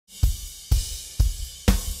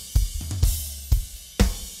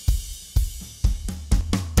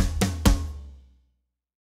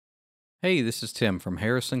Hey, this is Tim from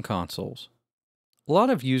Harrison Consoles. A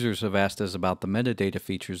lot of users have asked us about the metadata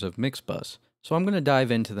features of Mixbus, so I'm going to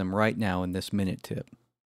dive into them right now in this minute tip.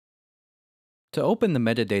 To open the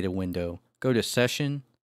metadata window, go to Session,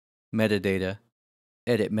 Metadata,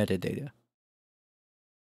 Edit Metadata.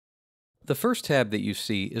 The first tab that you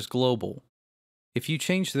see is Global. If you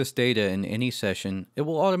change this data in any session, it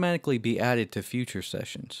will automatically be added to future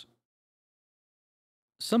sessions.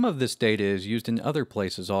 Some of this data is used in other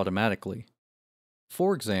places automatically.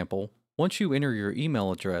 For example, once you enter your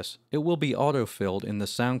email address, it will be autofilled in the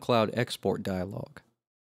SoundCloud export dialog.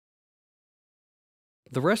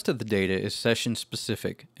 The rest of the data is session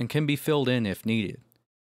specific and can be filled in if needed.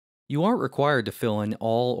 You aren't required to fill in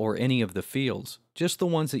all or any of the fields, just the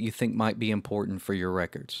ones that you think might be important for your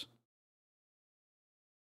records.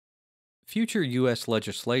 Future U.S.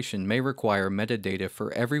 legislation may require metadata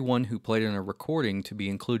for everyone who played in a recording to be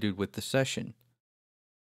included with the session.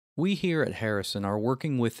 We here at Harrison are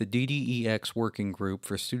working with the DDEX Working Group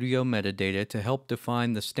for Studio Metadata to help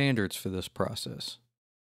define the standards for this process.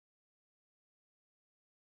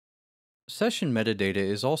 Session metadata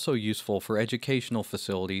is also useful for educational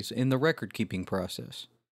facilities in the record-keeping process.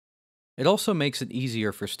 It also makes it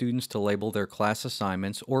easier for students to label their class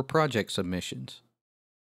assignments or project submissions.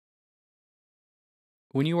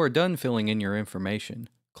 When you are done filling in your information,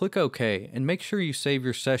 click OK and make sure you save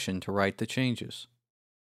your session to write the changes.